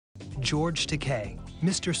George Takei,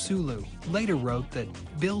 Mr. Sulu, later wrote that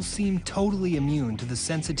Bill seemed totally immune to the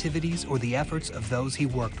sensitivities or the efforts of those he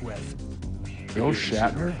worked with. Bill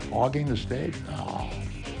Shatner hogging the stage? No.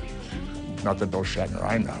 Not the Bill Shatner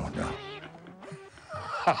I know, no.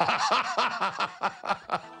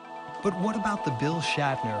 But what about the Bill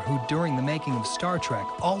Shatner who, during the making of Star Trek,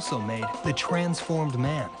 also made The Transformed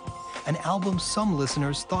Man, an album some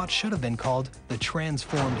listeners thought should have been called The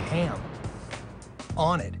Transformed Ham?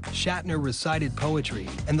 On it, Shatner recited poetry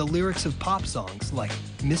and the lyrics of pop songs like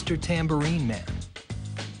Mr. Tambourine Man.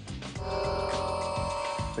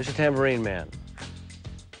 Mr. Tambourine Man.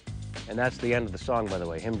 And that's the end of the song, by the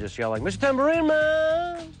way. Him just yelling, Mr. Tambourine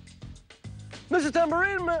Man! Mr.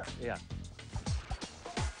 Tambourine Man! Yeah.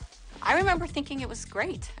 I remember thinking it was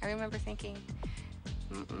great. I remember thinking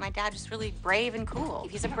my dad was really brave and cool.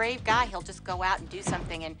 He's a brave guy. He'll just go out and do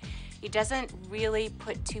something, and he doesn't really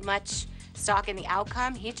put too much stock in the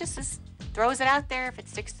outcome. He just throws it out there. If it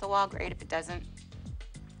sticks to the wall, great. If it doesn't,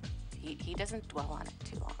 he doesn't dwell on it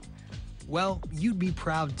too long. Well, you'd be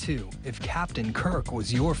proud, too, if Captain Kirk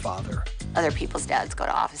was your father. Other people's dads go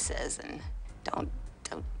to offices and don't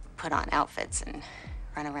put on outfits and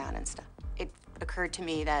run around and stuff. It occurred to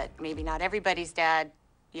me that maybe not everybody's dad,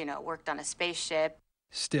 you know, worked on a spaceship.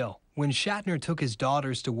 Still, when Shatner took his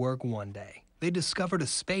daughters to work one day, they discovered a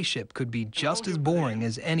spaceship could be just as boring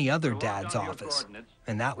as any other dad's office.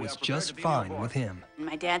 And that was just fine with him.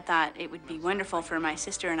 My dad thought it would be wonderful for my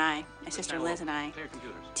sister Liz and I,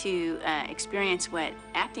 to experience what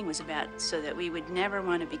acting was about so that we would never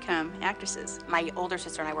want to become actresses. My older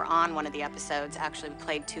sister and I were on one of the episodes. Actually, we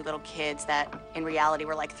played two little kids that in reality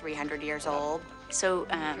were like 300 years old. So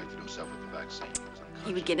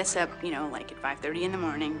he would get us up, you know, like at 5:30 in the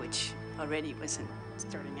morning, which already wasn't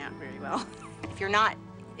starting out very well. If you're not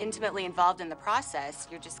intimately involved in the process,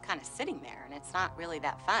 you're just kind of sitting there, and it's not really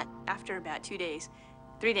that fun. After about 3 days,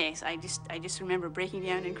 I just remember breaking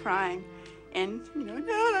down and crying, and you know,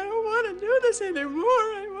 Dad, I don't want to do this anymore.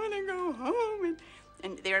 I want to go home.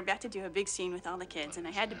 And they were about to do a big scene with all the kids, and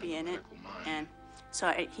I had to be in it. And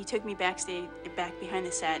so he took me back behind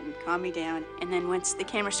the set and calmed me down. And then once the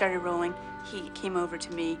camera started rolling, he came over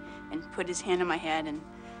to me and put his hand on my head, and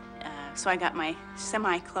so I got my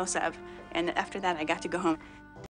semi close-up. And after that, I got to go home.